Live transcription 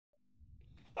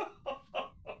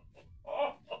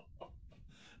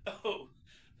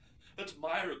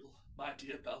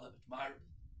dear Bella, admirable.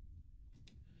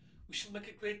 We shall make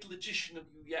a great logician of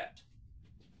you yet.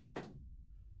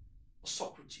 A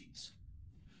Socrates,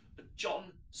 a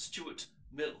John Stuart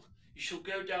Mill. You shall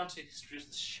go down to history as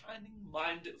the shining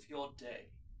mind of your day.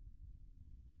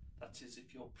 That is,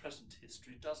 if your present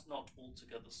history does not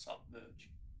altogether submerge you,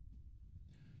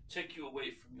 take you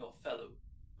away from your fellow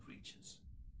creatures.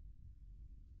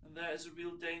 And there is a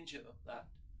real danger of that,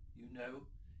 you know,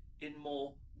 in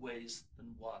more ways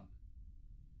than one.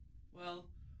 Well,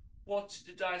 what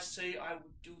did I say I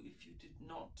would do if you did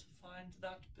not find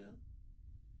that bill?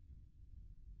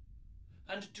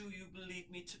 And do you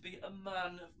believe me to be a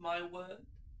man of my word?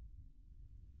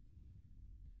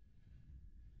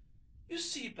 You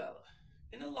see, Bella,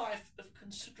 in a life of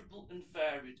considerable and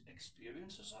varied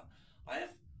experiences, I have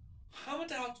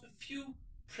hammered out a few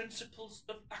principles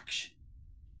of action.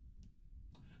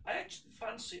 I actually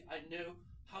fancy I know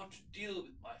how to deal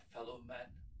with my fellow men.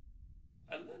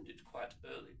 I learned it quite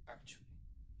early, actually,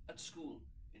 at school,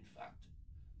 in fact.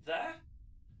 There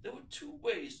were two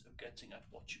ways of getting at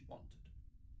what you wanted.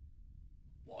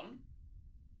 One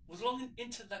was along an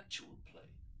intellectual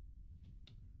plane,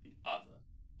 the other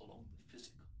along the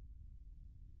physical.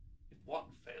 If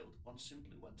one failed, one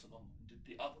simply went along and did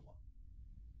the other one.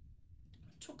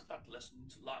 I took that lesson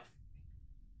into life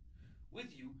with me.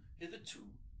 With you, hitherto,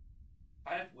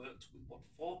 I have worked with what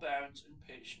forbearance and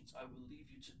patience I will leave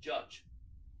you to judge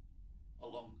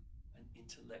along an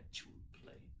intellectual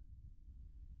plane.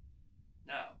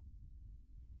 Now,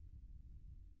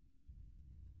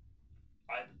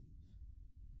 I believe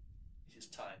it is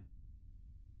time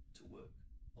to work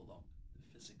along the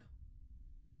physical.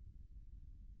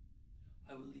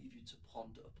 I will leave you to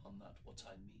ponder upon that, what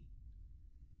I mean.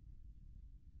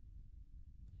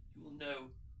 You will know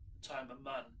that I am a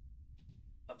man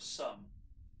of some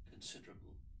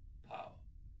considerable power.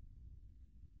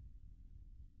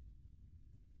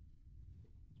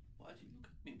 Why do you look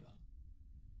at me, Bella?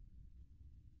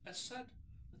 I said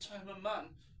that I am a man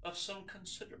of some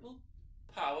considerable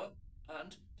power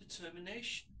and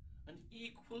determination, and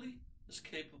equally as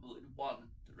capable in one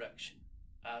direction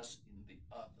as in the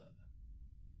other.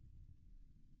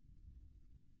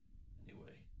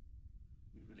 Anyway,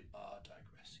 we really are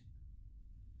digressing.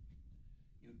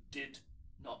 You did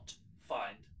not